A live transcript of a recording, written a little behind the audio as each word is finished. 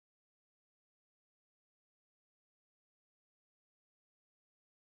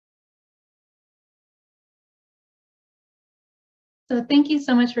So thank you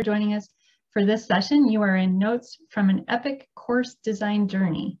so much for joining us for this session. You are in Notes from an Epic Course Design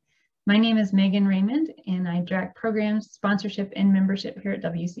Journey. My name is Megan Raymond, and I direct programs, sponsorship, and membership here at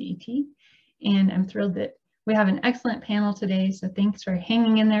WCET. And I'm thrilled that we have an excellent panel today, so thanks for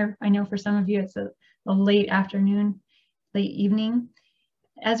hanging in there. I know for some of you it's a late afternoon, late evening.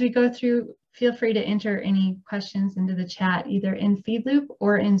 As we go through, feel free to enter any questions into the chat, either in FeedLoop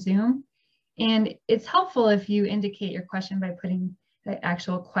or in Zoom. And it's helpful if you indicate your question by putting the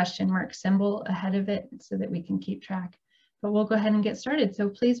actual question mark symbol ahead of it so that we can keep track. But we'll go ahead and get started. So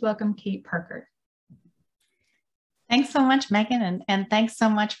please welcome Kate Parker. Thanks so much, Megan, and thanks so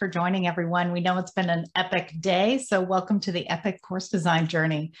much for joining everyone. We know it's been an epic day, so welcome to the Epic Course Design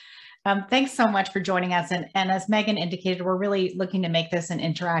Journey. Thanks so much for joining us. And as Megan indicated, we're really looking to make this an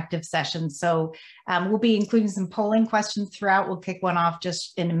interactive session. So we'll be including some polling questions throughout. We'll kick one off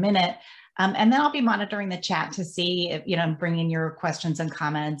just in a minute. And then I'll be monitoring the chat to see, if, bring in your questions and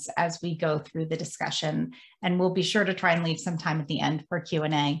comments as we go through the discussion. And we'll be sure to try and leave some time at the end for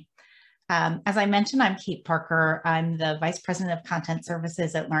Q&A. As I mentioned, I'm Kate Parker. I'm the Vice President of Content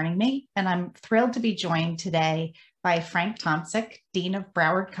Services at LearningMate, and I'm thrilled to be joined today by Frank Tomczyk, Dean of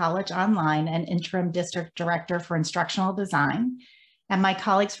Broward College Online and Interim District Director for Instructional Design, and my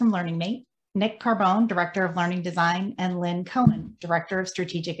colleagues from LearningMate, Nick Carbone, Director of Learning Design, and Lynn Cohen, Director of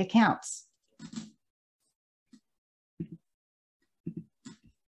Strategic Accounts.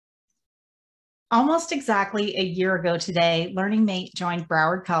 Almost exactly a year ago today, LearningMate joined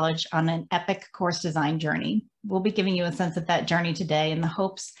Broward College on an epic course design journey. We'll be giving you a sense of that journey today in the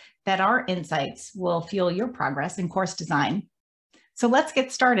hopes that our insights will fuel your progress in course design. So let's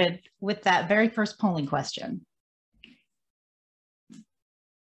get started with that very first polling question.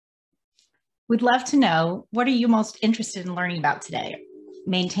 We'd love to know, what are you most interested in learning about today?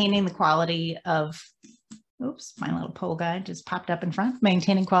 Maintaining the quality of, oops, my little poll guide just popped up in front.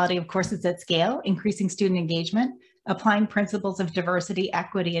 Maintaining quality of courses at scale, increasing student engagement, applying principles of diversity,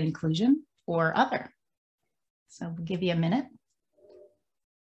 equity, and inclusion, or other. So we'll give you a minute.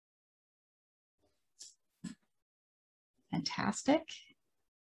 Fantastic.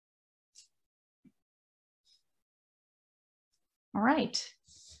 All right.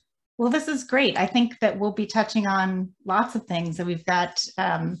 Well, this is great. I think that we'll be touching on lots of things. So we've got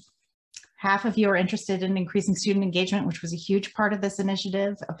half of you are interested in increasing student engagement, which was a huge part of this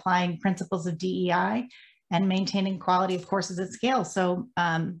initiative, applying principles of DEI, and maintaining quality of courses at scale. So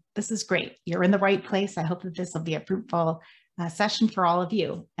this is great. You're in the right place. I hope that this will be a fruitful session for all of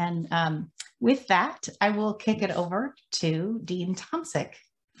you. And with that, I will kick it over to Dean Tomczyk.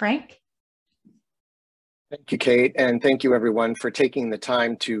 Frank? Thank you, Kate, and thank you everyone for taking the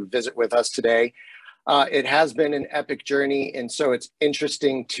time to visit with us today. It has been an epic journey, and so it's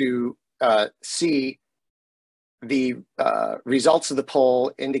interesting to see the results of the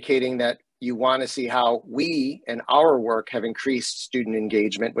poll indicating that you want to see how we and our work have increased student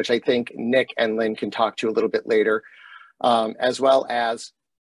engagement, which I think Nick and Lynn can talk to a little bit later, as well as,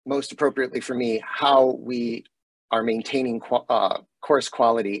 most appropriately for me, how we are maintaining course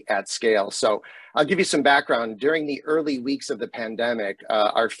quality at scale. So I'll give you some background. During the early weeks of the pandemic,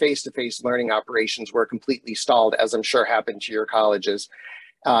 our face-to-face learning operations were completely stalled, as I'm sure happened to your colleges.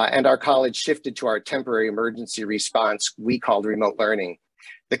 And our college shifted to our temporary emergency response we called remote learning.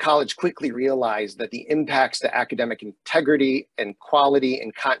 The college quickly realized that the impacts to academic integrity and quality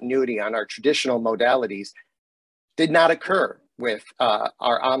and continuity on our traditional modalities did not occur with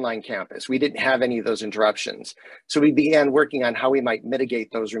our online campus. We didn't have any of those interruptions. So we began working on how we might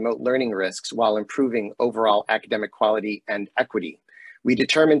mitigate those remote learning risks while improving overall academic quality and equity. We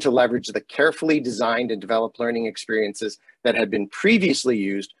determined to leverage the carefully designed and developed learning experiences that had been previously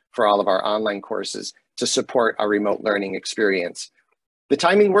used for all of our online courses to support our remote learning experience. The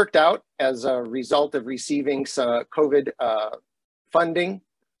timing worked out as a result of receiving some COVID funding.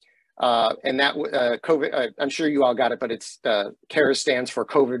 And that COVID, I'm sure you all got it, but it's CARES stands for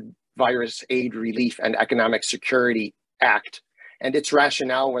COVID Virus Aid Relief and Economic Security Act. And its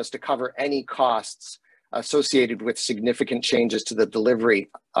rationale was to cover any costs associated with significant changes to the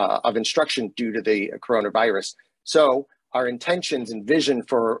delivery of instruction due to the coronavirus. So our intentions and vision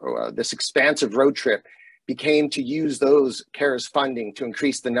for this expansive road trip became to use those CARES funding to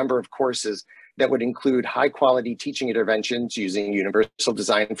increase the number of courses that would include high quality teaching interventions using universal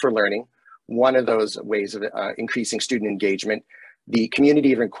design for learning, one of those ways of increasing student engagement, the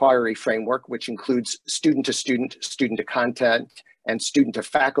community of inquiry framework, which includes student to student, student to content, and student to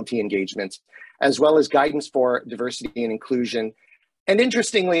faculty engagements, as well as guidance for diversity and inclusion. And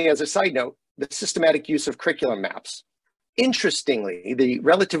interestingly, as a side note, the systematic use of curriculum maps. Interestingly, the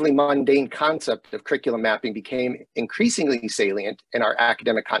relatively mundane concept of curriculum mapping became increasingly salient in our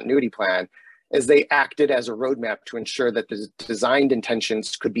academic continuity plan as they acted as a roadmap to ensure that the designed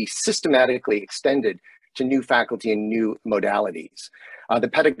intentions could be systematically extended to new faculty and new modalities. The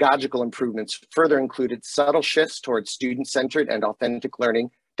pedagogical improvements further included subtle shifts towards student-centered and authentic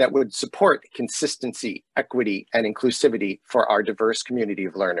learning that would support consistency, equity, and inclusivity for our diverse community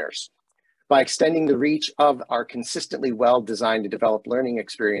of learners. By extending the reach of our consistently well-designed and developed learning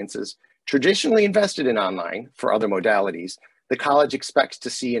experiences, traditionally invested in online for other modalities, the college expects to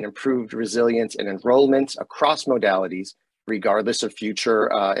see an improved resilience in enrollments across modalities, regardless of future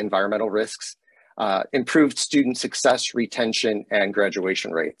environmental risks, improved student success, retention, and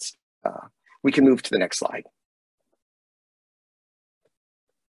graduation rates. We can move to the next slide.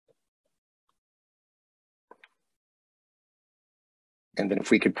 And then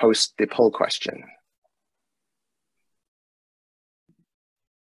if we could post the poll question.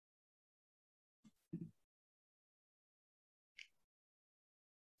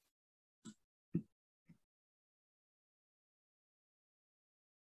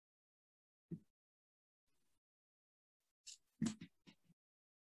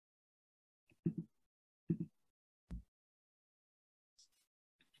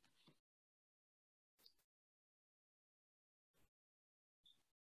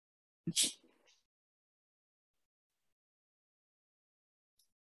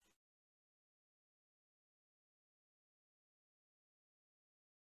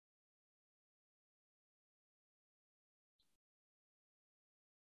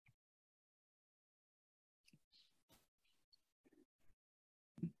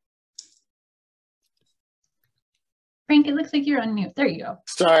 Frank, it looks like you're on mute. There you go.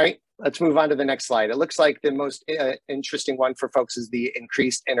 Sorry, let's move on to the next slide. It looks like the most interesting one for folks is the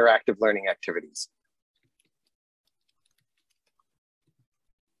increased interactive learning activities.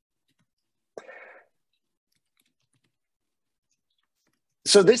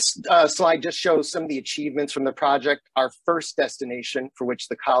 So this slide just shows some of the achievements from the project, our first destination for which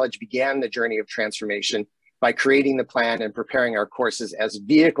the college began the journey of transformation by creating the plan and preparing our courses as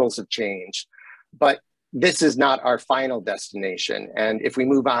vehicles of change. But this is not our final destination. And if we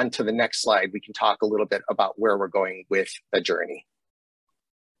move on to the next slide, we can talk a little bit about where we're going with the journey.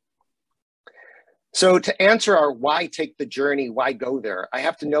 So to answer our why take the journey, why go there, I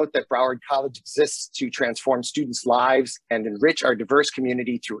have to note that Broward College exists to transform students' lives and enrich our diverse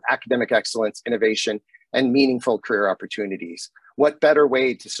community through academic excellence, innovation, and meaningful career opportunities. What better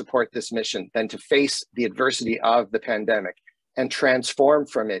way to support this mission than to face the adversity of the pandemic and transform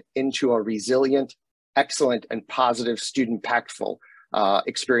from it into a resilient, excellent, and positive student impactful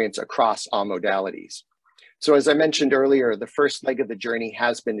experience across all modalities. So as I mentioned earlier, the first leg of the journey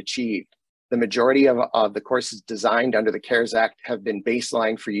has been achieved. The majority of the courses designed under the CARES Act have been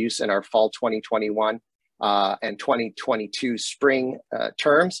baseline for use in our fall 2021 and 2022 spring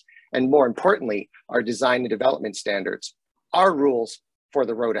terms. And more importantly, our design and development standards, our rules for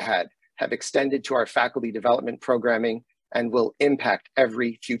the road ahead, have extended to our faculty development programming and will impact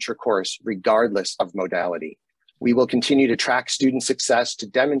every future course regardless of modality. We will continue to track student success to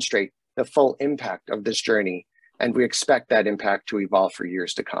demonstrate the full impact of this journey, and we expect that impact to evolve for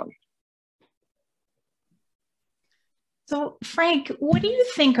years to come. So Frank, what do you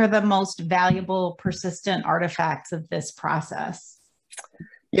think are the most valuable persistent artifacts of this process?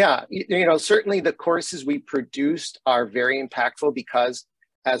 Yeah, certainly the courses we produced are very impactful because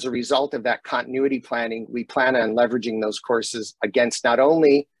as a result of that continuity planning, we plan on leveraging those courses against not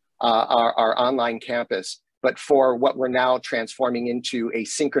only our online campus, but for what we're now transforming into a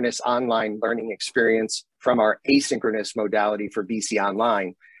synchronous online learning experience from our asynchronous modality for BC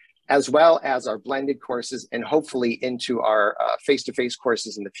Online, as well as our blended courses and hopefully into our face-to-face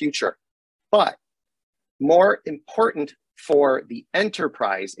courses in the future. But more important for the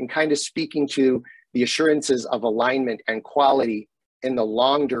enterprise and kind of speaking to the assurances of alignment and quality in the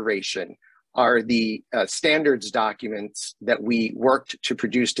long duration are the standards documents that we worked to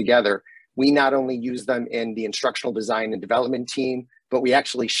produce together. We not only use them in the instructional design and development team, but we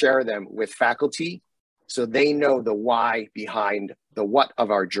actually share them with faculty so they know the why behind the what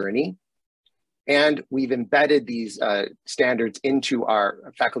of our journey. And we've embedded these standards into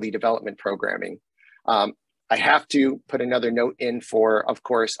our faculty development programming. I have to put another note in for, of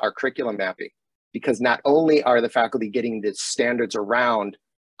course, our curriculum mapping, because not only are the faculty getting the standards around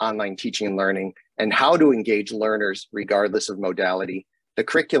online teaching and learning and how to engage learners regardless of modality, the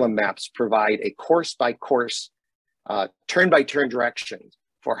curriculum maps provide a course-by-course, turn-by-turn directions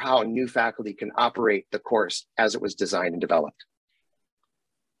for how new faculty can operate the course as it was designed and developed.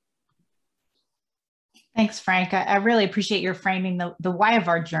 Thanks, Frank. I really appreciate your framing the why of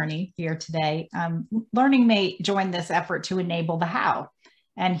our journey here today. Learning may join this effort to enable the how.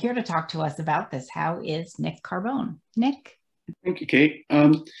 And here to talk to us about this how is Nick Carbone. Nick? Thank you, Kate.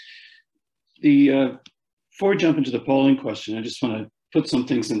 Before we jump into the polling question, I just want to put some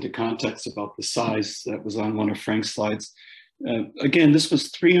things into context about the size that was on one of Frank's slides. Again, this was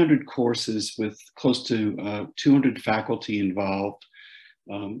 300 courses with close to 200 faculty involved.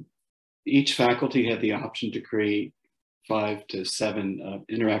 Each faculty had the option to create 5 to 7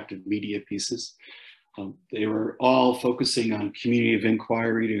 interactive media pieces. They were all focusing on community of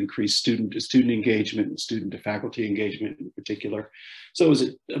inquiry to increase student engagement and student to faculty engagement in particular. So it was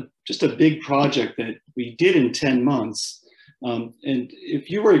just a big project that we did in 10 months. And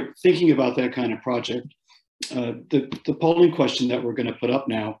if you were thinking about that kind of project, the polling question that we're going to put up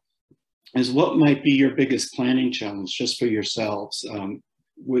now is what might be your biggest planning challenge just for yourselves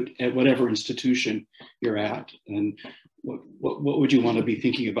at whatever institution you're at, and what would you want to be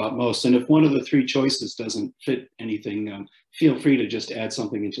thinking about most? And if one of the 3 choices doesn't fit anything, feel free to just add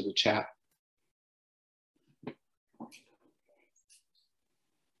something into the chat.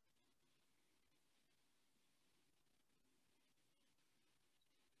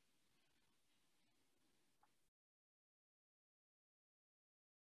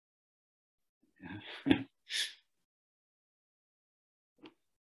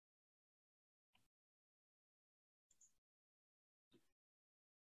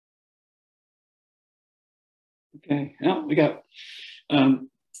 Okay, well, we got,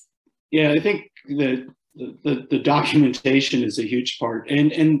 yeah, I think that the documentation is a huge part,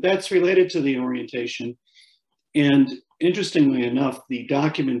 and that's related to the orientation. And interestingly enough, the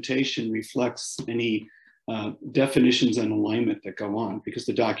documentation reflects any definitions and alignment that go on, because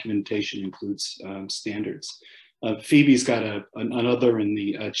the documentation includes standards. Phoebe's got another in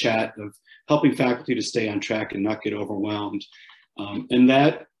the chat of helping faculty to stay on track and not get overwhelmed. And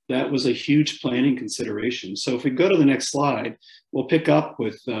that was a huge planning consideration. So if we go to the next slide, we'll pick up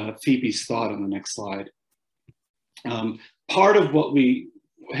with Phoebe's thought on the next slide. Part of what we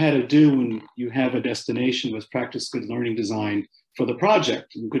had to do when you have a destination was practice good learning design for the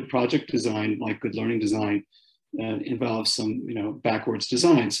project. And good project design, like good learning design, involves some backwards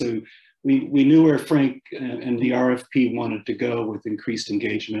design. So we knew where Frank and the RFP wanted to go with increased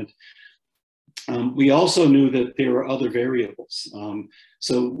engagement. We also knew that there were other variables.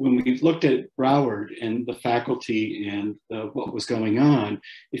 So when we looked at Broward and the faculty and what was going on,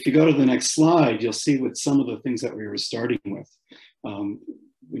 if you go to the next slide, you'll see what some of the things that we were starting with. And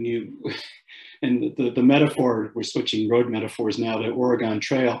the metaphor, we're switching road metaphors now to Oregon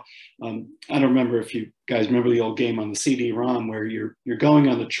Trail. I don't remember if you guys remember the old game on the CD-ROM where you're going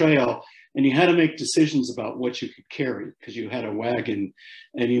on the trail and you had to make decisions about what you could carry because you had a wagon,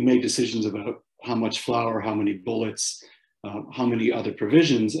 and you made decisions about how much flour, how many bullets, how many other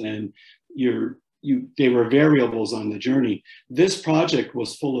provisions, and they were variables on the journey. This project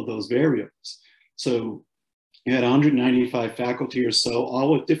was full of those variables. So you had 195 faculty or so,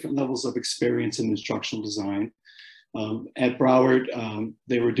 all with different levels of experience in instructional design. At Broward,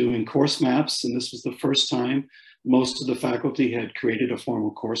 they were doing course maps, and this was the first time most of the faculty had created a formal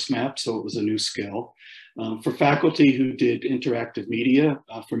course map, so it was a new skill. For faculty who did interactive media,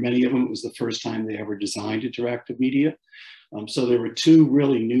 for many of them, it was the first time they ever designed interactive media. So there were 2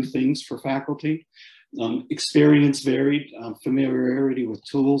 really new things for faculty. Experience varied, familiarity with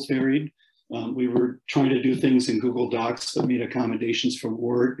tools varied. We were trying to do things in Google Docs that made accommodations for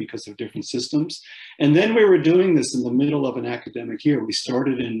Word because of different systems. And then we were doing this in the middle of an academic year. We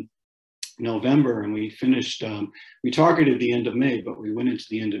started in November and we finished, we targeted the end of May, but we went into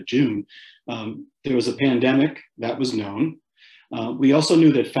the end of June. There was a pandemic, that was known. We also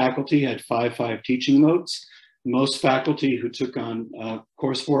knew that faculty had 5-5 teaching modes. Most faculty who took on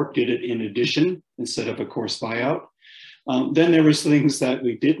coursework did it in addition instead of a course buyout. Then there was things that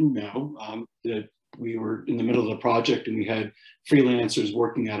we didn't know, that we were in the middle of the project and we had freelancers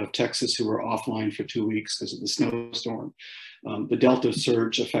working out of Texas who were offline for 2 weeks because of the snowstorm. The Delta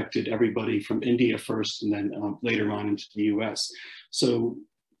surge affected everybody from India first and then later on into the US. So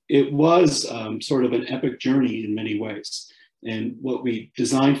it was sort of an epic journey in many ways. And what we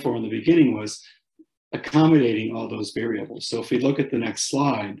designed for in the beginning was accommodating all those variables. So if we look at the next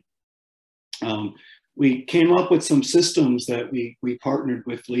slide, we came up with some systems that we partnered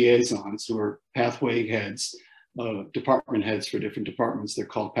with liaisons who are pathway heads, department heads for different departments. They're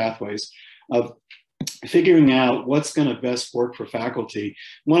called pathways, of figuring out what's going to best work for faculty.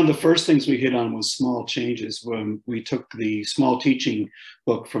 One of the first things we hit on was small changes. When we took the small teaching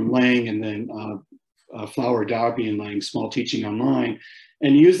book from Lang and then Flower, Darby and Lang, Small Teaching Online,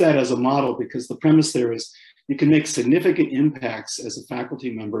 and use that as a model, because the premise there is you can make significant impacts as a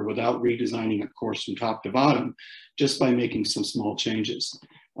faculty member without redesigning a course from top to bottom, just by making some small changes.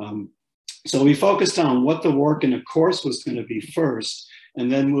 So we focused on what the work in a course was going to be first,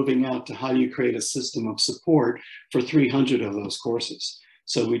 and then moving out to how you create a system of support for 300 of those courses.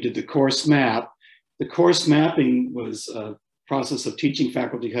 So we did the course map. The course mapping was a process of teaching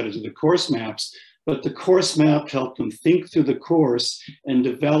faculty how to do the course maps, but the course map helped them think through the course and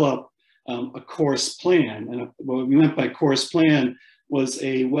develop a course plan. And what we meant by course plan was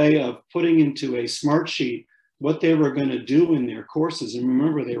a way of putting into a smart sheet what they were going to do in their courses. And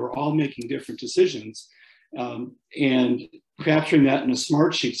remember, they were all making different decisions, and capturing that in a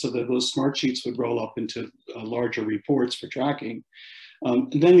smart sheet so that those smart sheets would roll up into larger reports for tracking.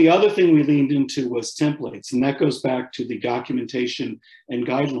 And then the other thing we leaned into was templates, and that goes back to the documentation and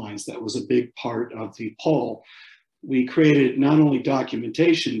guidelines. That was a big part of the poll. We created not only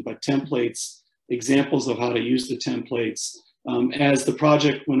documentation, but templates, examples of how to use the templates. As the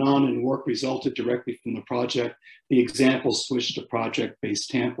project went on and work resulted directly from the project, the examples switched to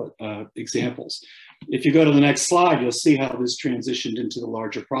project-based template examples. If you go to the next slide, you'll see how this transitioned into the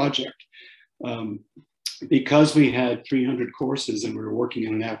larger project. Because we had 300 courses and we were working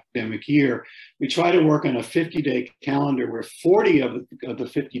in an academic year, we tried to work on a 50-day calendar where 40 of the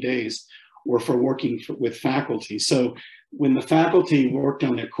 50 days were for working with faculty. So when the faculty worked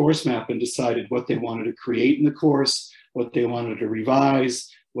on their course map and decided what they wanted to create in the course, what they wanted to revise,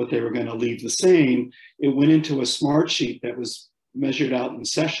 what they were going to leave the same, it went into a smart sheet that was measured out in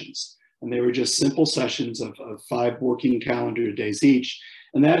sessions. And they were just simple sessions of 5 working calendar days each.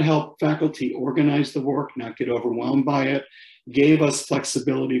 And that helped faculty organize the work, not get overwhelmed by it, gave us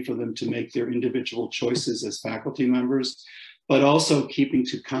flexibility for them to make their individual choices as faculty members, but also keeping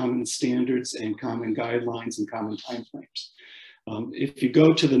to common standards and common guidelines and common timeframes. If you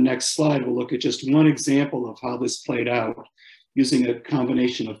go to the next slide, we'll look at just one example of how this played out using a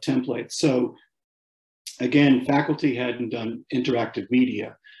combination of templates. So again, faculty hadn't done interactive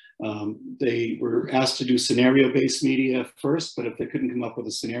media. They were asked to do scenario-based media first, but if they couldn't come up with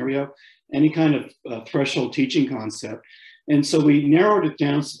a scenario, any kind of threshold teaching concept. And so we narrowed it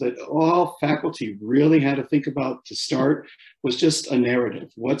down so that all faculty really had to think about to start was just a narrative.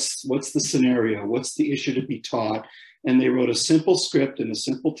 What's the scenario? What's the issue to be taught? And they wrote a simple script and a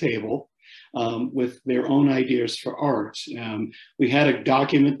simple table with their own ideas for art. We had a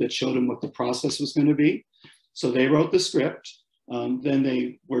document that showed them what the process was going to be. So they wrote the script. Then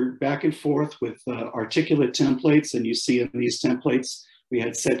they were back and forth with articulate templates, and you see in these templates, we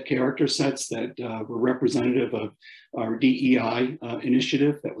had set character sets that were representative of our DEI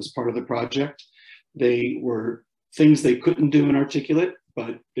initiative that was part of the project. They were things they couldn't do in articulate,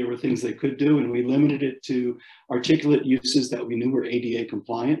 but there were things they could do, and we limited it to articulate uses that we knew were ADA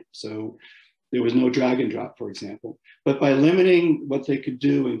compliant. So there was no drag and drop, for example. But by limiting what they could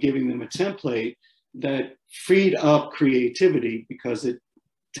do and giving them a template, that freed up creativity because it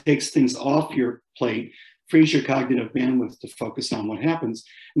takes things off your plate, frees your cognitive bandwidth to focus on what happens.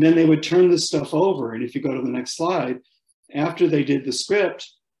 And then they would turn this stuff over. And if you go to the next slide, after they did the script,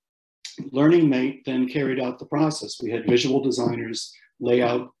 Learning Mate then carried out the process. We had visual designers lay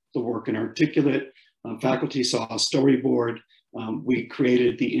out the work in Articulate. Faculty saw a storyboard. We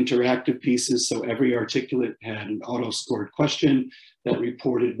created the interactive pieces, so every articulate had an auto-scored question that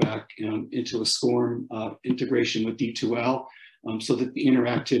reported back into a SCORM integration with D2L, so that the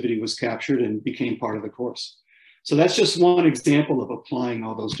interactivity was captured and became part of the course. So that's just one example of applying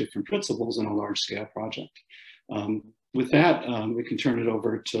all those different principles in a large-scale project. With that, we can turn it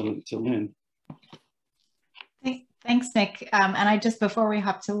over to Lynn. Thanks, Nick. And I just, before we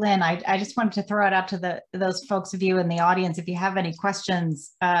hop to Lynn, I just wanted to throw it out to those folks of you in the audience. If you have any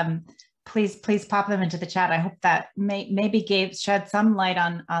questions, please pop them into the chat. I hope that maybe shed some light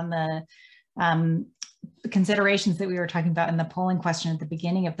on the considerations that we were talking about in the polling question at the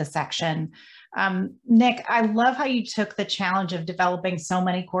beginning of the section. Nick, I love how you took the challenge of developing so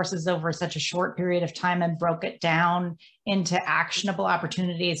many courses over such a short period of time and broke it down into actionable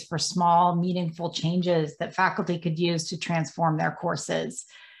opportunities for small, meaningful changes that faculty could use to transform their courses.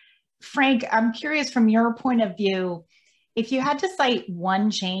 Frank, I'm curious from your point of view, if you had to cite one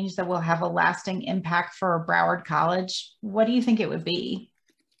change that will have a lasting impact for Broward College, what do you think it would be?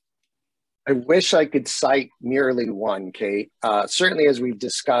 I wish I could cite merely one, Kate. Certainly, as we've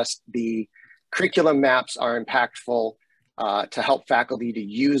discussed, the curriculum maps are impactful to help faculty to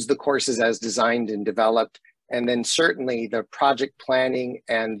use the courses as designed and developed. And then certainly the project planning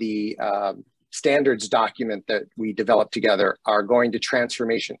and the standards document that we developed together are going to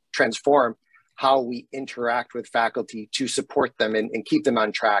transform how we interact with faculty to support them and keep them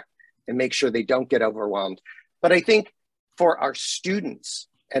on track and make sure they don't get overwhelmed. But I think for our students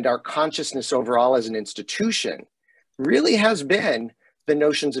and our consciousness overall as an institution really has been the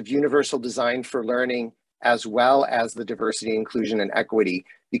notions of universal design for learning, as well as the diversity, inclusion, and equity,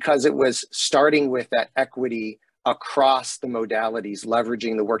 because it was starting with that equity across the modalities,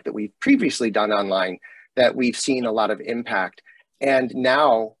 leveraging the work that we've previously done online, that we've seen a lot of impact. And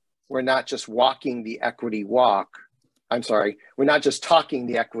now we're not just walking the equity walk. I'm sorry, we're not just talking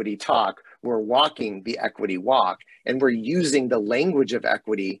the equity talk, we're walking the equity walk, and we're using the language of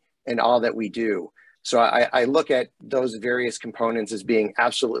equity in all that we do. So I look at those various components as being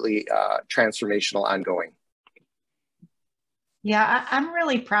absolutely transformational ongoing. Yeah, I'm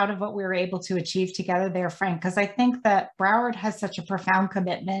really proud of what we were able to achieve together there, Frank, because I think that Broward has such a profound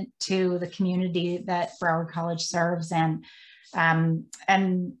commitment to the community that Broward College serves, and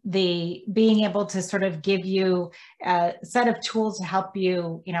the being able to sort of give you a set of tools to help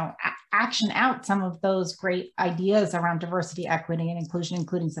you, action out some of those great ideas around diversity, equity, and inclusion,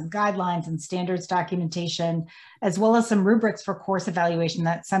 including some guidelines and standards documentation, as well as some rubrics for course evaluation.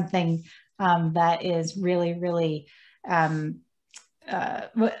 That's something that is really, really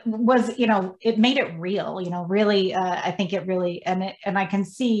it made it real, really, I think it really, and I can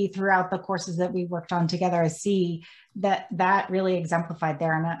see throughout the courses that we worked on together, I see that really exemplified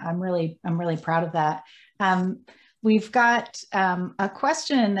there. And I'm really proud of that. We've got a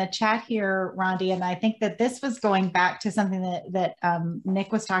question in the chat here, Rondi, and I think that this was going back to something that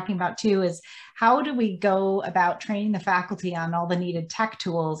Nick was talking about too, is how do we go about training the faculty on all the needed tech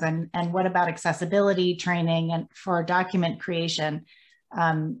tools, and what about accessibility training and for document creation?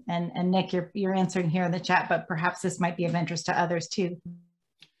 And Nick, you're answering here in the chat, but perhaps this might be of interest to others too.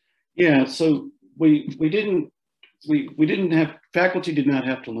 Yeah, so we didn't have, faculty did not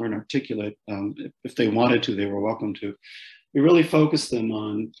have to learn Articulate. If they wanted to, they were welcome to. We really focused them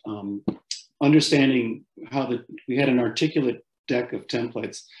on understanding we had an Articulate deck of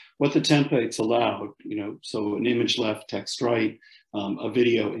templates, what the templates allowed, so an image left, text right, a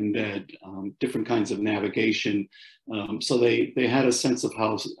video embed, different kinds of navigation. So they had a sense of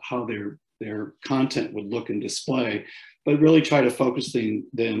how their content would look and display, but really try to focus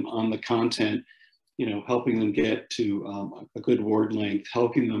them on the content, helping them get to a good word length,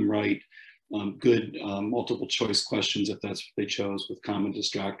 helping them write good multiple choice questions if that's what they chose, with common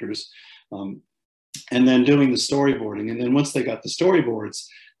distractors, and then doing the storyboarding. And then once they got the storyboards,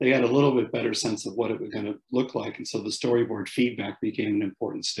 they had a little bit better sense of what it was going to look like. And so the storyboard feedback became an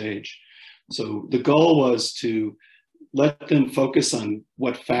important stage. So the goal was to let them focus on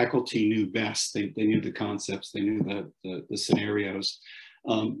what faculty knew best. They knew the concepts, they knew the scenarios,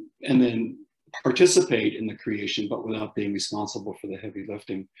 and then participate in the creation, but without being responsible for the heavy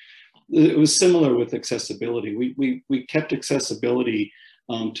lifting. It was similar with accessibility. We kept accessibility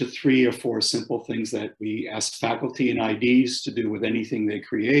to 3 or 4 simple things that we asked faculty and IDs to do with anything they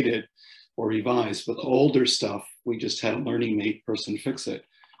created or revised. With older stuff, we just had a learning mate person fix it.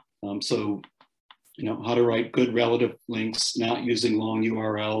 So, how to write good relative links, not using long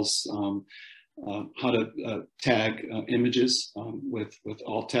URLs, how to tag images with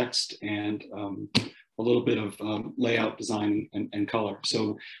alt text, and a little bit of layout design and color.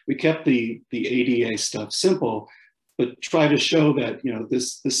 So we kept the ADA stuff simple, but try to show that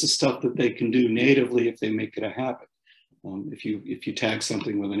this is stuff that they can do natively if they make it a habit. If you tag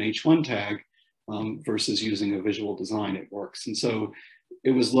something with an H1 tag versus using a visual design, it works. And so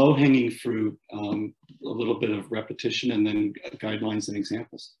it was low-hanging fruit, a little bit of repetition, and then guidelines and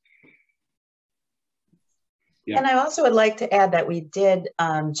examples. Yeah. And I also would like to add that we did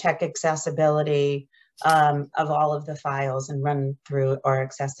check accessibility of all of the files and run through our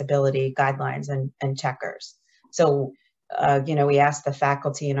accessibility guidelines and checkers. So, we asked the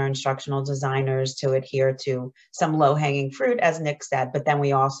faculty and our instructional designers to adhere to some low-hanging fruit, as Nick said, but then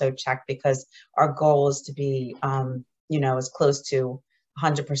we also checked because our goal is to be, as close to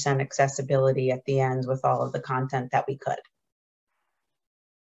 100% accessibility at the end with all of the content that we could.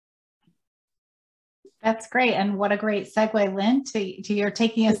 That's great. And what a great segue, Lynn, to your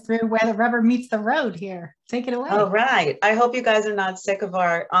taking us through where the rubber meets the road here. Take it away. All right. I hope you guys are not sick of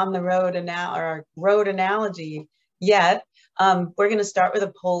our on the road our road analogy yet. We're going to start with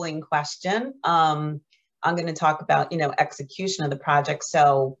a polling question. I'm going to talk about, execution of the project.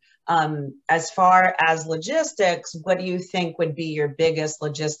 So as far as logistics, what do you think would be your biggest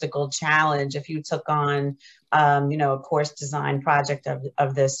logistical challenge if you took on, a course design project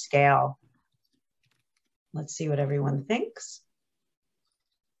of this scale? Let's see what everyone thinks.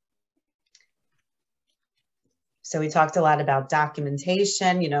 So we talked a lot about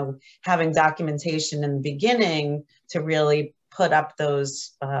documentation, having documentation in the beginning to really put up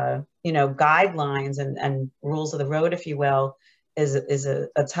those, guidelines and rules of the road, if you will, is a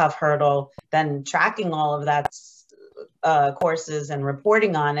tough hurdle. Then tracking all of that courses and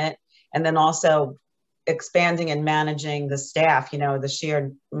reporting on it, and then also expanding and managing the staff, the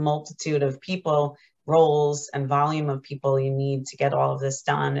sheer multitude of people, roles, and volume of people you need to get all of this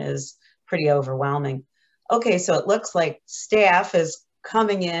done is pretty overwhelming. Okay, so it looks like staff is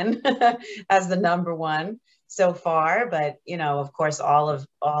coming in as the number one so far, but of course, all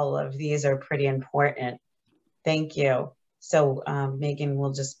of these are pretty important. Thank you. So Megan,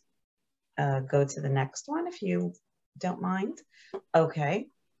 we'll just go to the next one if you don't mind. Okay.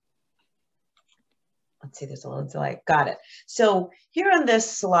 Let's see, there's a little delay. Got it. So here on this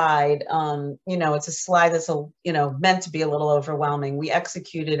slide, it's a slide that's meant to be a little overwhelming. We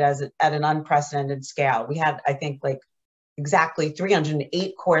executed at an unprecedented scale. We had, I think, like exactly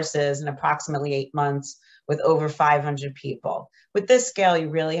 308 courses in approximately 8 months with over 500 people. With this scale, you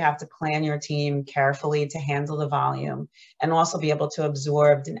really have to plan your team carefully to handle the volume and also be able to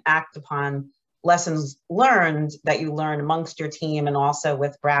absorb and act upon lessons learned that you learn amongst your team, and also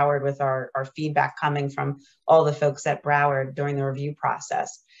with Broward, with our feedback coming from all the folks at Broward during the review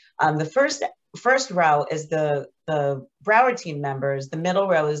process. The first row is the Broward team members. The middle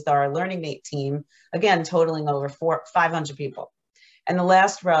row is our Learning Mate team, again, totaling over 500 people. And the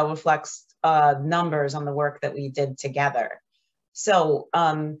last row reflects numbers on the work that we did together. So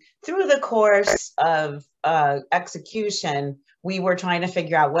through the course of execution, we were trying to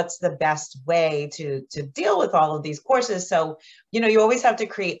figure out what's the best way to deal with all of these courses. So, you always have to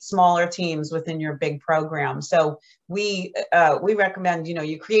create smaller teams within your big program. So we recommend,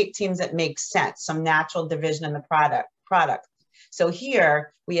 you create teams that make sense, some natural division in the product. So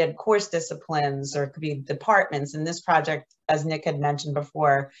here we had course disciplines, or it could be departments. In this project, as Nick had mentioned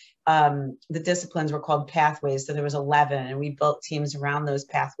before, the disciplines were called pathways. So there was 11, and we built teams around those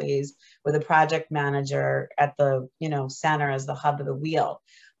pathways with a project manager at the center as the hub of the wheel.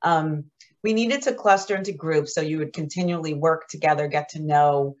 We needed to cluster into groups so you would continually work together, get to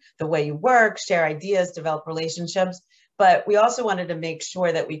know the way you work, share ideas, develop relationships. But we also wanted to make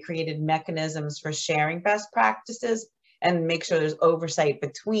sure that we created mechanisms for sharing best practices and make sure there's oversight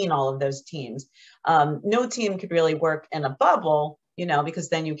between all of those teams. No team could really work in a bubble, because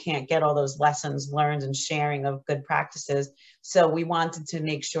then you can't get all those lessons learned and sharing of good practices. So we wanted to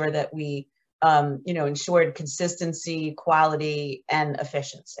make sure that we, ensured consistency, quality, and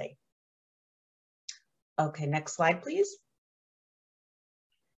efficiency. Okay, next slide, please.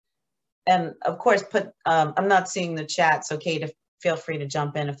 And of course, I'm not seeing the chat, so Kate, feel free to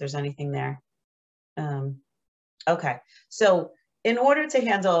jump in if there's anything there. Okay, so in order to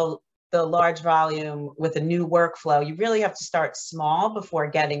handle the large volume with a new workflow, you really have to start small before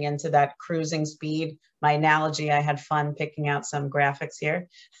getting into that cruising speed. My analogy, I had fun picking out some graphics here.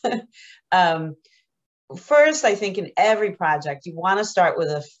 First, I think in every project, you want to start with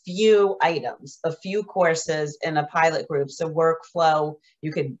a few items, a few courses in a pilot group. So workflow,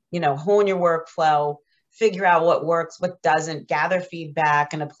 you could, hone your workflow, figure out what works, what doesn't, gather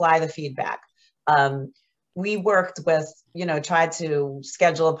feedback, and apply the feedback. We worked with, tried to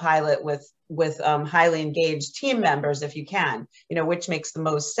schedule a pilot with highly engaged team members if you can, which makes the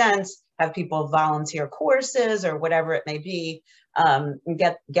most sense. Have people volunteer courses or whatever it may be, and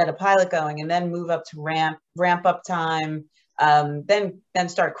get a pilot going, and then move up to ramp up time, then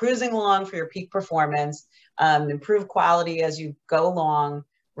start cruising along for your peak performance, improve quality as you go along,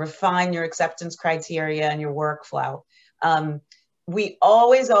 refine your acceptance criteria and your workflow. We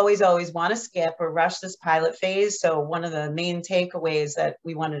always want to skip or rush this pilot phase. So one of the main takeaways that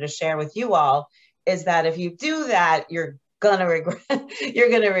we wanted to share with you all is that if you do that, you're gonna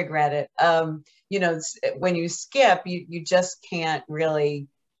regret it. When you skip, you just can't really,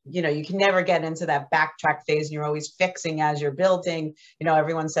 you can never get into that backtrack phase, and you're always fixing as you're building.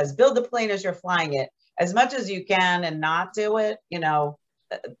 Everyone says build the plane as you're flying it. As much as you can and not do it,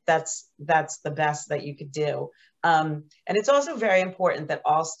 that's the best that you could do. And it's also very important that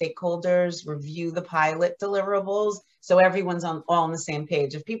all stakeholders review the pilot deliverables so everyone's all on the same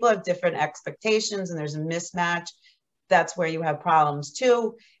page. If people have different expectations and there's a mismatch, that's where you have problems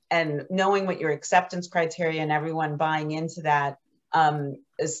too. And knowing what your acceptance criteria and everyone buying into that,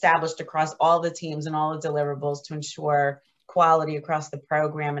 established across all the teams and all the deliverables to ensure quality across the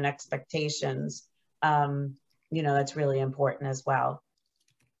program and expectations, that's really important as well.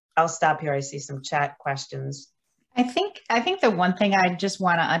 I'll stop here. I see some chat questions. I think the one thing I just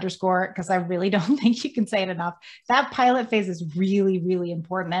want to underscore, because I really don't think you can say it enough, that pilot phase is really, really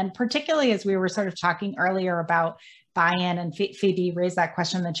important. And particularly as we were sort of talking earlier about buy-in, and Phoebe raised that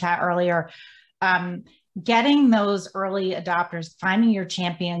question in the chat earlier, getting those early adopters, finding your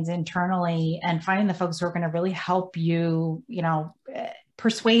champions internally and finding the folks who are going to really help you,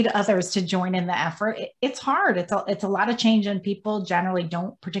 persuade others to join in the effort. It's hard. It's a lot of change, and people generally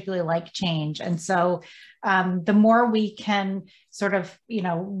don't particularly like change. And so the more we can sort of,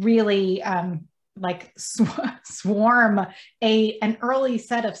 really like swarm an early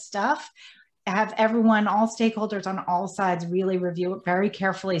set of stuff, have everyone, all stakeholders on all sides really review it very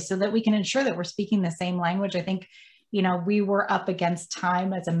carefully so that we can ensure that we're speaking the same language. I think, we were up against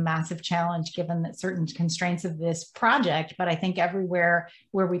time as a massive challenge given that certain constraints of this project, but I think everywhere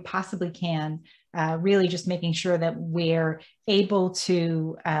where we possibly can, really just making sure that we're able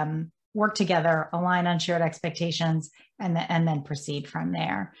to work together, align on shared expectations, and then proceed from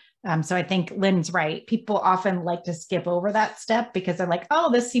there. So I think Lynn's right. People often like to skip over that step because they're like, oh,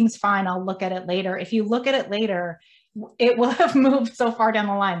 this seems fine, I'll look at it later. If you look at it later, it will have moved so far down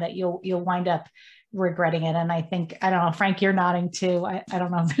the line that you'll wind up regretting it. And I think, I don't know, Frank, you're nodding too. I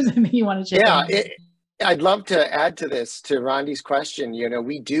don't know if there's anything you want to share. Yeah, I'd love to add to this, to Rhonda's question.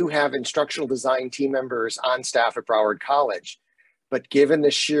 We do have instructional design team members on staff at Broward College, but given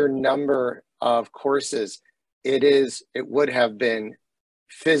the sheer number of courses, it would have been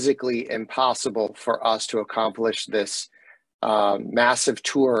physically impossible for us to accomplish this massive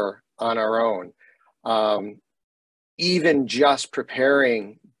tour on our own. Even just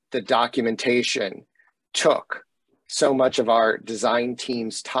preparing the documentation took so much of our design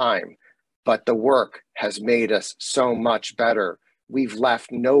team's time, but the work has made us so much better. We've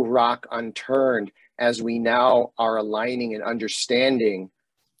left no rock unturned as we now are aligning and understanding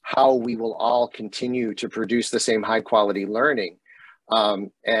how we will all continue to produce the same high quality learning.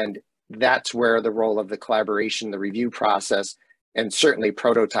 And that's where the role of the collaboration, the review process, and certainly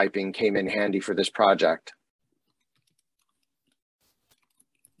prototyping came in handy for this project.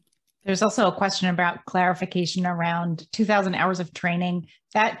 There's also a question about clarification around 2,000 hours of training.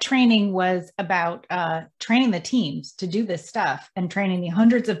 That training was about training the teams to do this stuff and training the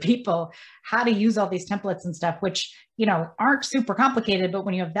hundreds of people how to use all these templates and stuff, which, aren't super complicated, but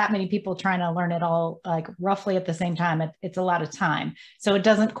when you have that many people trying to learn it all like roughly at the same time, it's a lot of time. So it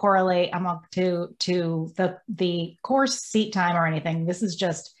doesn't correlate to the course seat time or anything. This is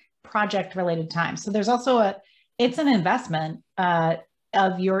just project related time. So there's also it's an investment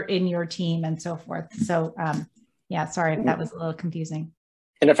in your team and so forth. So yeah, sorry if that was a little confusing.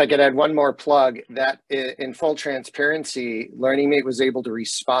 And if I could add one more plug, that in full transparency, LearningMate was able to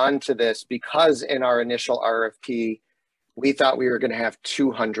respond to this because in our initial RFP, we thought we were going to have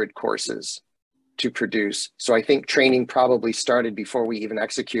 200 courses to produce. So I think training probably started before we even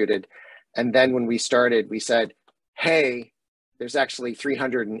executed. And then when we started, we said, hey, there's actually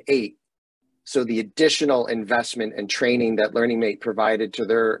 308. So the additional investment and training that LearningMate provided to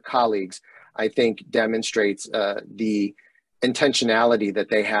their colleagues, I think demonstrates the intentionality that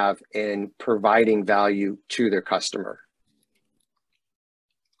they have in providing value to their customer.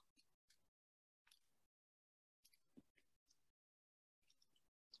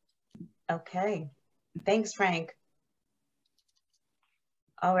 Okay, thanks, Frank.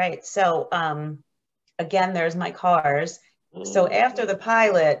 All right, so again, there's my cars. So after the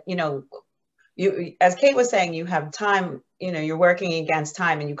pilot, you, as Kate was saying, you have time, you're working against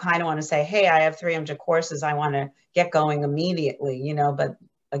time and you kind of want to say, hey, I have 300 courses, I want to get going immediately, but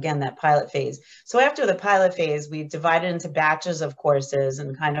again, that pilot phase. So after the pilot phase, we divided into batches of courses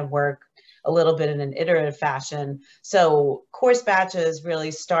and kind of work a little bit in an iterative fashion. So course batches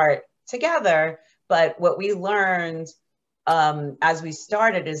really start together, but what we learned as we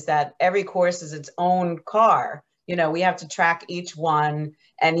started is that every course is its own car. We have to track each one.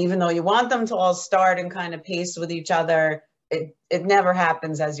 And even though you want them to all start and kind of pace with each other, it never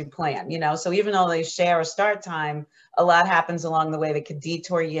happens as you plan, So even though they share a start time, a lot happens along the way that could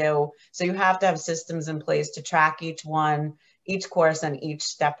detour you. So you have to have systems in place to track each one, each course, and each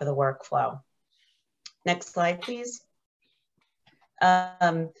step of the workflow. Next slide, please.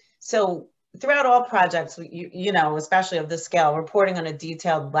 So throughout all projects, especially of this scale, reporting on a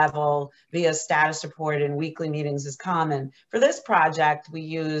detailed level via status report and weekly meetings is common. For this project, we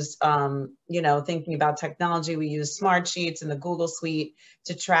used, thinking about technology, we used Smartsheets and the Google Suite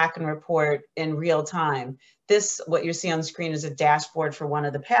to track and report in real time. This, what you see on screen, is a dashboard for one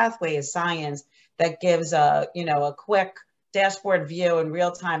of the pathways, science, that gives a quick dashboard view in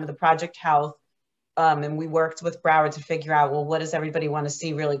real time of the project health and we worked with Broward to figure out, well, what does everybody want to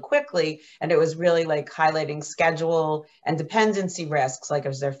see really quickly? And it was really like highlighting schedule and dependency risks. Like,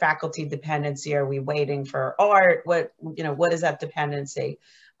 is there faculty dependency? Are we waiting for art? What is that dependency?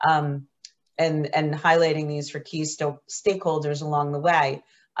 And highlighting these for key stakeholders along the way.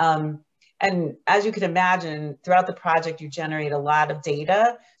 And as you can imagine, throughout the project, you generate a lot of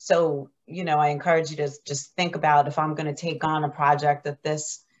data. So, I encourage you to just think about, if I'm going to take on a project at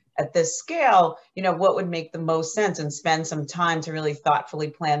this scale, what would make the most sense, and spend some time to really thoughtfully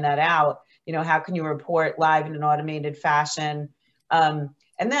plan that out. How can you report live in an automated fashion? And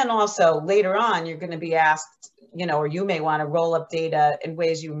then also later on, you're going to be asked, or you may want to roll up data in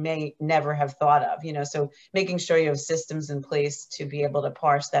ways you may never have thought of, so making sure you have systems in place to be able to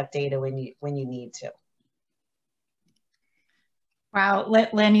parse that data when you need to. Wow,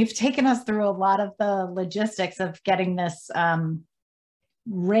 Lynn, you've taken us through a lot of the logistics of getting this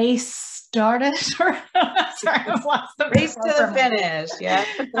race started. Sorry, I've lost the race to the finish. Yeah,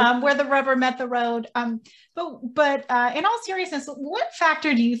 where the rubber met the road. But in all seriousness, what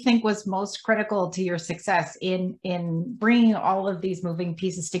factor do you think was most critical to your success in bringing all of these moving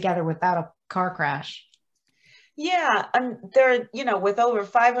pieces together without a car crash? Yeah, there, with over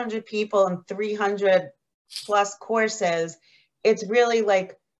 500 people and 300 plus courses, it's really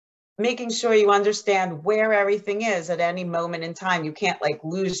like making sure you understand where everything is at any moment in time. You can't like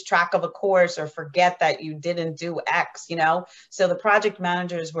lose track of a course or forget that you didn't do X, So the project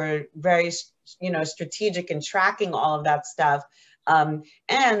managers were very, strategic in tracking all of that stuff.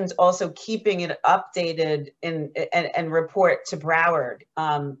 And also keeping it updated and report to Broward.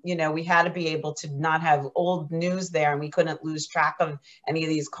 We had to be able to not have old news there, and we couldn't lose track of any of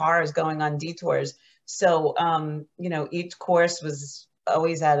these cars going on detours. So, each course was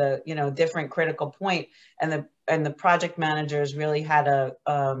always at a different critical point, and the project managers really had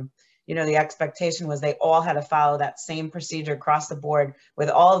the expectation was they all had to follow that same procedure across the board with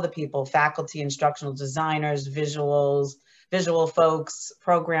all of the people, faculty, instructional designers, visual folks,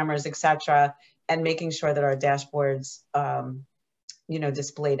 programmers, etc., and making sure that our dashboards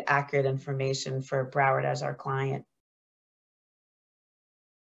displayed accurate information for Broward as our client.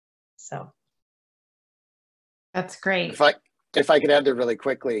 So that's great. If I could add there really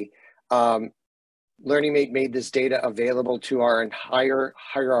quickly, LearningMate made this data available to our entire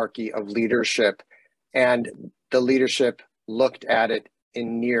hierarchy of leadership, and the leadership looked at it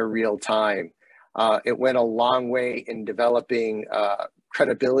in near real time. It went a long way in developing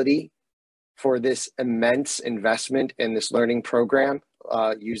credibility for this immense investment in this learning program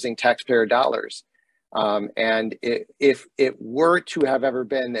using taxpayer dollars. And if it were to have ever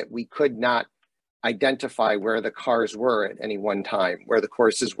been that we could not identify where the cars were at any one time, where the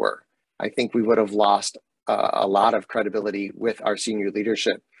courses were, I think we would have lost a lot of credibility with our senior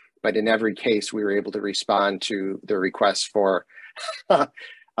leadership. But in every case, we were able to respond to the request for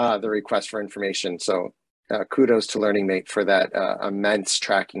information. So kudos to LearningMate for that immense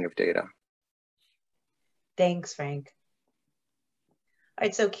tracking of data. Thanks, Frank. All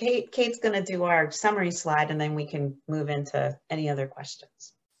right, so Kate's going to do our summary slide, and then we can move into any other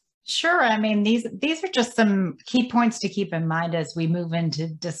questions. Sure. I mean, these are just some key points to keep in mind as we move into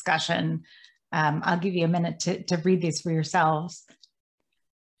discussion. I'll give you a minute to read these for yourselves.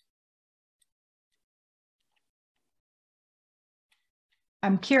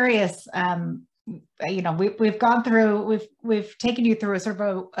 I'm curious, we've gone through, we've taken you through a sort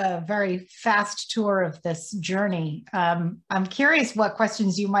of a very fast tour of this journey. I'm curious what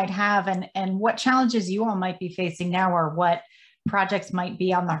questions you might have and what challenges you all might be facing now, or what projects might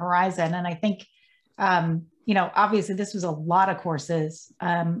be on the horizon. And I think, obviously this was a lot of courses,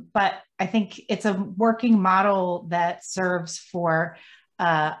 but I think it's a working model that serves for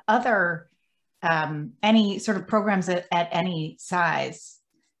other, any sort of programs at any size.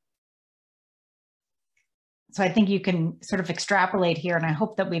 So I think you can sort of extrapolate here, and I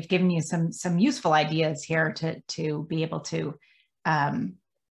hope that we've given you some useful ideas here to be able to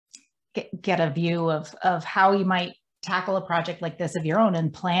get a view of how you might tackle a project like this of your own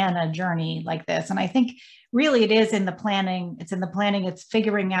and plan a journey like this. And I think really it is in the planning. It's in the planning. It's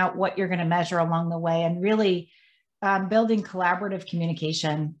figuring out what you're going to measure along the way, and really building collaborative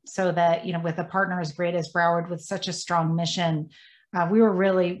communication so that, with a partner as great as Broward with such a strong mission, we were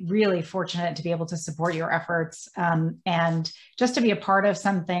really, really fortunate to be able to support your efforts and just to be a part of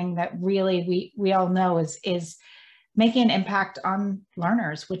something that really we all know is making an impact on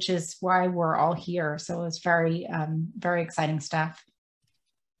learners, which is why we're all here. So it's very, very exciting stuff.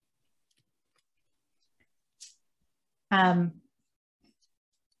 All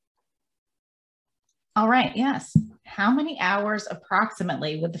right, yes. how many hours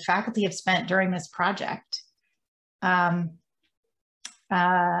approximately would the faculty have spent during this project? All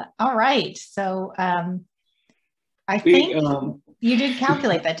right, so I think you did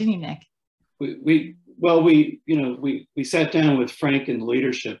calculate that, didn't you, Nick? We sat down with Frank and the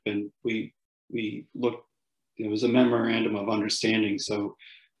leadership, and we looked. It was a memorandum of understanding, so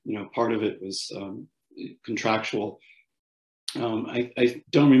part of it was contractual. I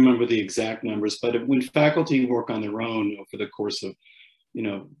don't remember the exact numbers, but when faculty work on their own over the course of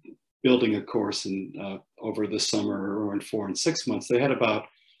building a course and over the summer or in 4 and 6 months, they had about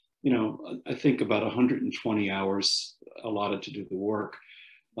I think about 120 hours allotted to do the work.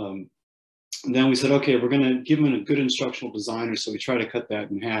 And then we said, okay, we're going to give them a good instructional designer, so we try to cut that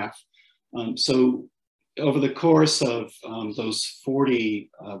in half. So over the course of those 40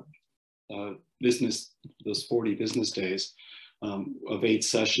 business days of 8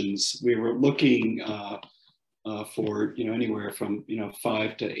 sessions, we were looking for anywhere from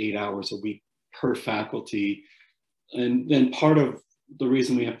 5 to 8 hours a week per faculty. And then part of the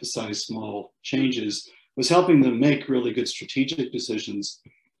reason we emphasize small changes was helping them make really good strategic decisions,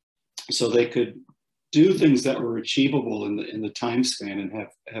 so they could do things that were achievable in the time span and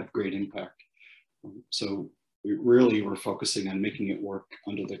have great impact. So we really were focusing on making it work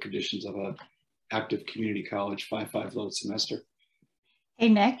under the conditions of an active community college 5-5 load semester. Hey,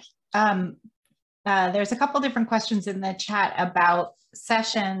 Nick, there's a couple different questions in the chat about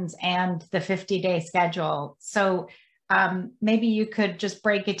sessions and the 50-day schedule. So maybe you could just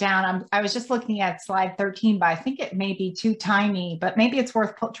break it down. I was just looking at slide 13, but I think it may be too tiny, but maybe it's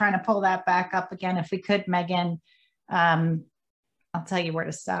worth trying to pull that back up again. If we could, Megan, I'll tell you where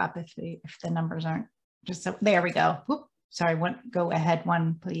to stop if the numbers aren't just so, there we go. Whoop, sorry, go ahead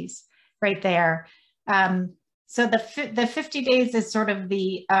one, please. Right there. So the 50 days is sort of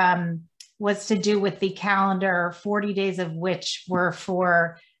the, was to do with the calendar, 40 days of which were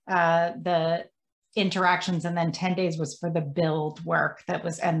for the interactions, and then 10 days was for the build work that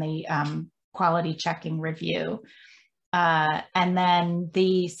was, and the quality checking review. And then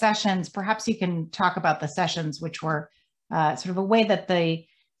the sessions, perhaps you can talk about the sessions, which were sort of a way that the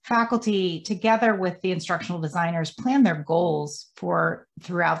faculty, together with the instructional designers, plan their goals for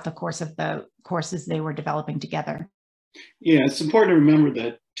throughout the course of the courses they were developing together. Yeah, it's important to remember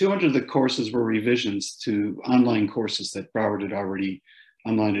that 200 of the courses were revisions to online courses that Broward had already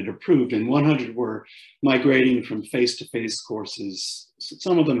online and approved, and 100 were migrating from face-to-face courses.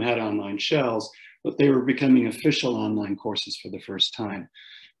 Some of them had online shells, but they were becoming official online courses for the first time.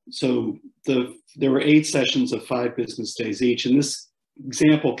 So there were 8 sessions of 5 business days each. In this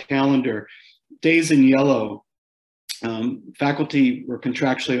example calendar, days in yellow, faculty were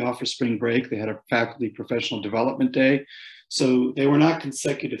contractually off for spring break. They had a faculty professional development day. So they were not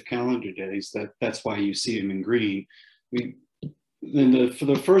consecutive calendar days. That's why you see them in green. For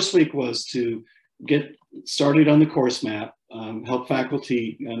the first week was to get started on the course map, help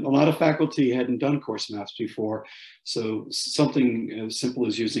faculty, and a lot of faculty hadn't done course maps before. So something as simple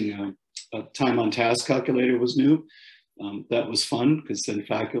as using a time on task calculator was new. That was fun because then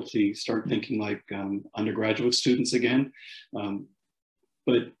faculty start thinking like undergraduate students again.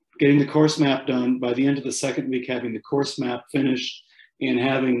 But getting the course map done, by the end of the second week, having the course map finished and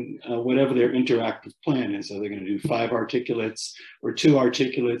having whatever their interactive plan is. Are they going to do 5 articulates or 2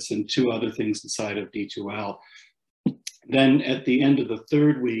 articulates and 2 other things inside of D2L? Then at the end of the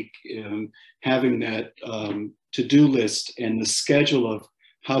third week, having that to-do list and the schedule of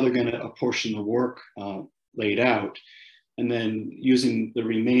how they're going to apportion the work laid out, and then using the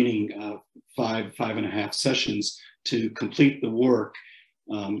remaining 5.5 sessions to complete the work.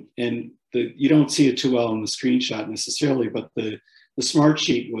 You don't see a 2L in the screenshot necessarily, but the smart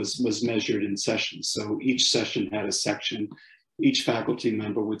sheet was measured in sessions. So each session had a section. Each faculty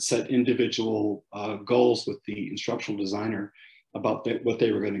member would set individual goals with the instructional designer about what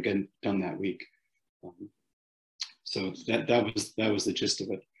they were going to get done that week. So that was the gist of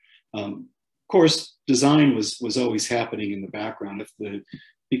it. Of course, design was always happening in the background.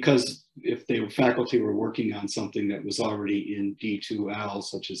 Because if faculty were working on something that was already in D2L,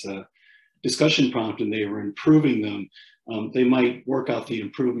 such as a discussion prompt, and they were improving them, they might work out the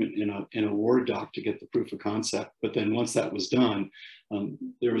improvement in a Word doc to get the proof of concept. But then once that was done,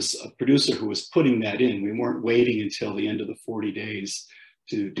 there was a producer who was putting that in. We weren't waiting until the end of the 40 days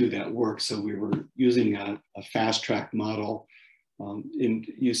to do that work. So we were using a fast track model.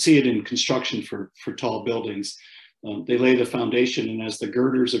 You see it in construction for tall buildings. They lay the foundation, and as the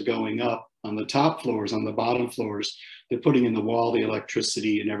girders are going up on the top floors, on the bottom floors, they're putting in the wall, the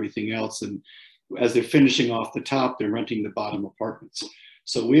electricity and everything else. And as they're finishing off the top, they're renting the bottom apartments.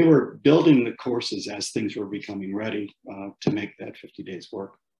 So we were building the courses as things were becoming ready to make that 50 days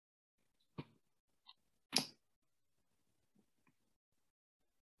work.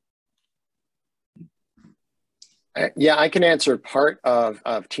 Yeah, I can answer part of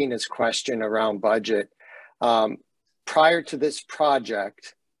Tina's question around budget. Prior to this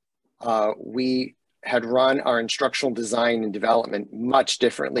project, we had run our instructional design and development much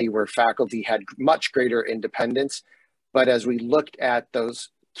differently, where faculty had much greater independence. But as we looked at those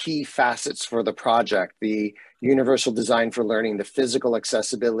key facets for the project, the universal design for learning, the physical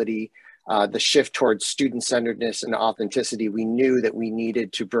accessibility, the shift towards student-centeredness and authenticity, we knew that we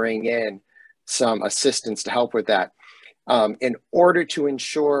needed to bring in some assistance to help with that. In order to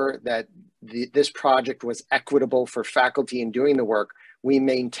ensure that this project was equitable for faculty in doing the work, we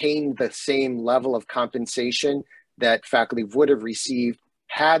maintained the same level of compensation that faculty would have received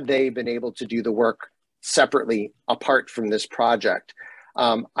had they been able to do the work separately apart from this project.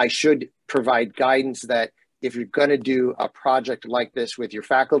 I should provide guidance that if you're going to do a project like this with your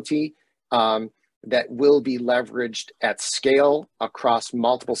faculty, that will be leveraged at scale across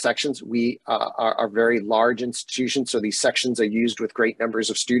multiple sections. We are very large institutions, so these sections are used with great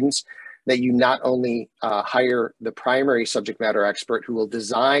numbers of students, that you not only hire the primary subject matter expert who will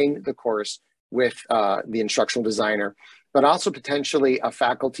design the course with the instructional designer, but also potentially a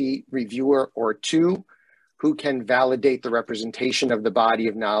faculty reviewer or two who can validate the representation of the body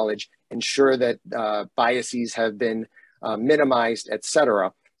of knowledge, ensure that biases have been minimized, et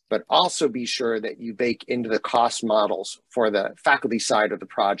cetera, but also be sure that you bake into the cost models for the faculty side of the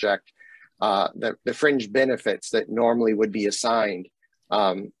project, the fringe benefits that normally would be assigned.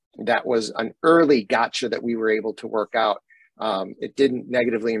 That was an early gotcha that we were able to work out. It didn't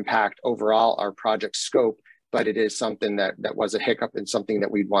negatively impact overall our project scope, but it is something that was a hiccup and something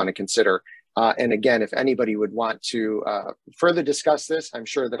that we'd want to consider. And again, if anybody would want to further discuss this, I'm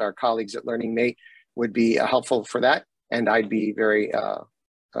sure that our colleagues at LearningMate would be helpful for that. And I'd be very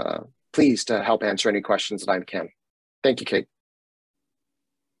pleased to help answer any questions that I can. Thank you, Kate.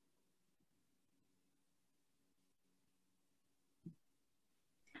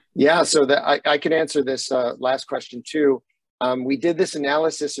 Yeah, so I can answer this last question too. We did this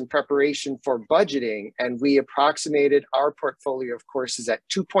analysis in preparation for budgeting, and we approximated our portfolio of courses at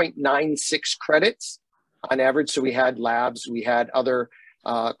 2.96 credits on average. So we had labs, we had other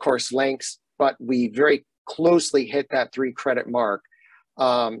course lengths, but we very closely hit that 3 credit mark.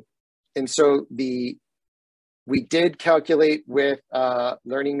 And so we did calculate with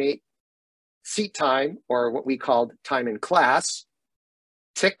LearningMate seat time, or what we called time in class,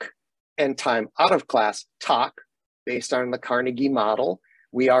 TIC, and time out of class, TOC, based on the Carnegie model.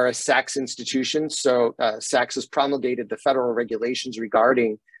 We are a SACS institution, so SACS has promulgated the federal regulations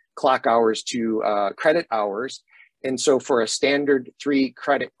regarding clock hours to credit hours. And so for a standard 3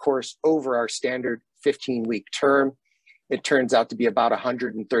 credit course over our standard 15-week term, it turns out to be about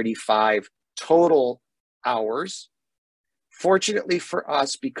 135 total hours. Fortunately for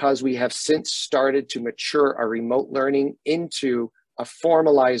us, because we have since started to mature our remote learning into a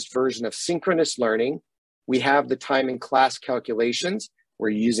formalized version of synchronous learning, we have the time in class calculations. We're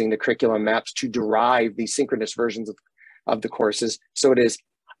using the curriculum maps to derive the synchronous versions of the courses. So it is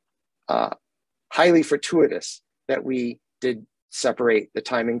highly fortuitous that we did separate the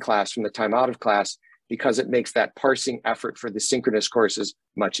time in class from the time out of class, because it makes that parsing effort for the synchronous courses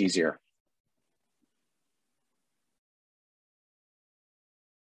much easier.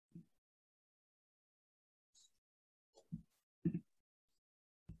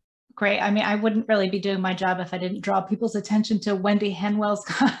 Great. I mean, I wouldn't really be doing my job if I didn't draw people's attention to Wendy Henwell's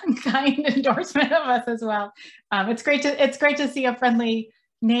kind endorsement of us as well. It's great to see a friendly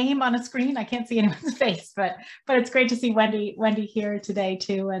name on a screen. I can't see anyone's face, but it's great to see Wendy here today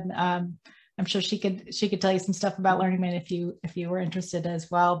too. And I'm sure she could tell you some stuff about LearningMate if you were interested as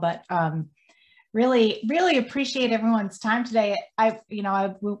well. But really appreciate everyone's time today. I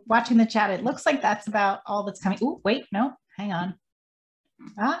watching the chat. It looks like that's about all that's coming. Oh, wait, no, hang on.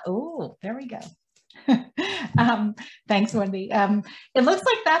 Oh, there we go. Thanks, Wendy. It looks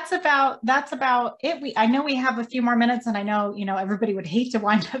like that's about it. I know we have a few more minutes, and I know everybody would hate to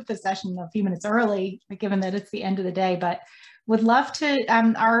wind up the session a few minutes early, given that it's the end of the day. But would love to.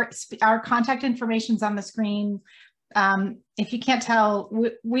 Our contact information's on the screen. If you can't tell,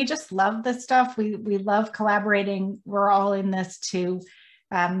 we just love this stuff. We love collaborating. We're all in this to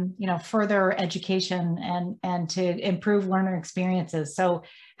further education and to improve learner experiences. So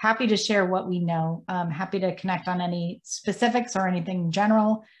happy to share what we know. Happy to connect on any specifics or anything in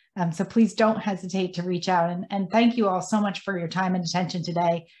general. So please don't hesitate to reach out. And thank you all so much for your time and attention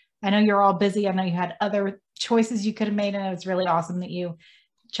today. I know you're all busy. I know you had other choices you could have made, and it was really awesome that you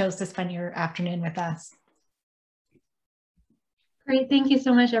chose to spend your afternoon with us. Great, thank you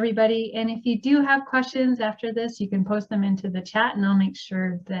so much, everybody. And if you do have questions after this, you can post them into the chat and I'll make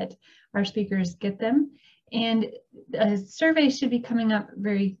sure that our speakers get them. And a survey should be coming up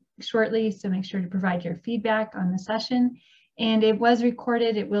very shortly, so make sure to provide your feedback on the session. And it was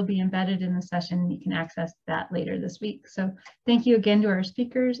recorded, it will be embedded in the session. You can access that later this week. So thank you again to our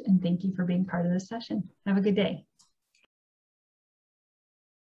speakers and thank you for being part of this session. Have a good day.